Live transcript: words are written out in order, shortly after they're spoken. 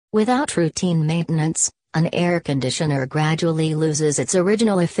Without routine maintenance, an air conditioner gradually loses its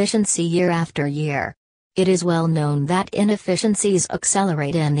original efficiency year after year. It is well known that inefficiencies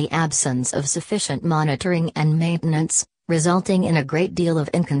accelerate in the absence of sufficient monitoring and maintenance, resulting in a great deal of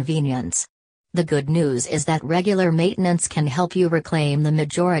inconvenience. The good news is that regular maintenance can help you reclaim the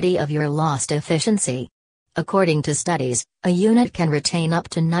majority of your lost efficiency. According to studies, a unit can retain up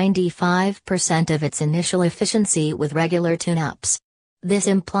to 95% of its initial efficiency with regular tune-ups. This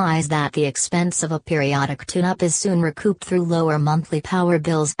implies that the expense of a periodic tune-up is soon recouped through lower monthly power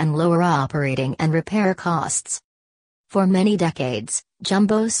bills and lower operating and repair costs. For many decades,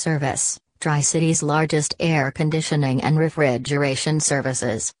 Jumbo Service, Tri-City's largest air conditioning and refrigeration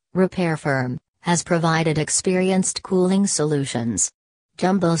services repair firm, has provided experienced cooling solutions.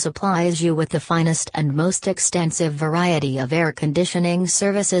 Jumbo supplies you with the finest and most extensive variety of air conditioning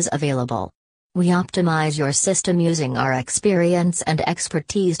services available. We optimize your system using our experience and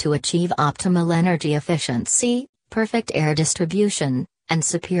expertise to achieve optimal energy efficiency, perfect air distribution, and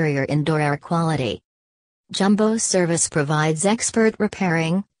superior indoor air quality. Jumbo Service provides expert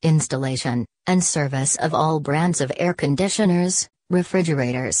repairing, installation, and service of all brands of air conditioners,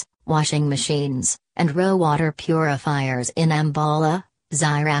 refrigerators, washing machines, and raw water purifiers in Ambala,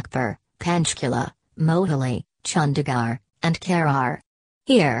 Zirakpur, Panchkula, Mohali, Chandigarh, and Karar.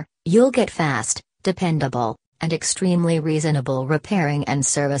 Here, you'll get fast, dependable, and extremely reasonable repairing and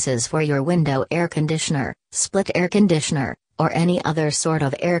services for your window air conditioner, split air conditioner, or any other sort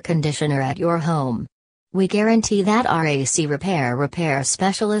of air conditioner at your home. We guarantee that our AC repair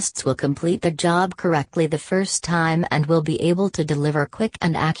specialists will complete the job correctly the first time and will be able to deliver quick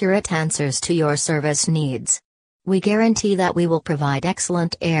and accurate answers to your service needs. We guarantee that we will provide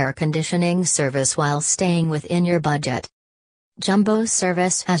excellent air conditioning service while staying within your budget. Jumbo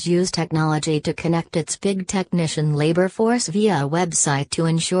Service has used technology to connect its big technician labor force via a website to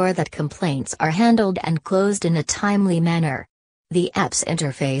ensure that complaints are handled and closed in a timely manner. The app's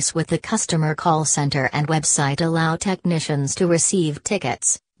interface with the customer call center and website allow technicians to receive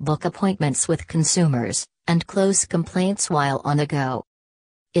tickets, book appointments with consumers, and close complaints while on the go.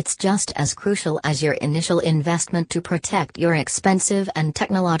 It's just as crucial as your initial investment to protect your expensive and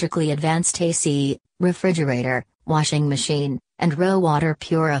technologically advanced AC, refrigerator, washing machine, and raw water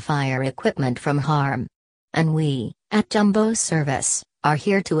purifier equipment from harm. And we, at Jumbo Service, are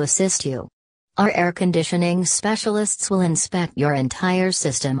here to assist you. Our air conditioning specialists will inspect your entire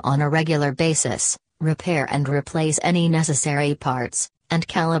system on a regular basis, repair and replace any necessary parts, and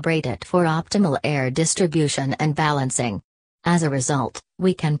calibrate it for optimal air distribution and balancing. As a result,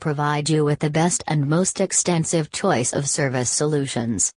 we can provide you with the best and most extensive choice of service solutions.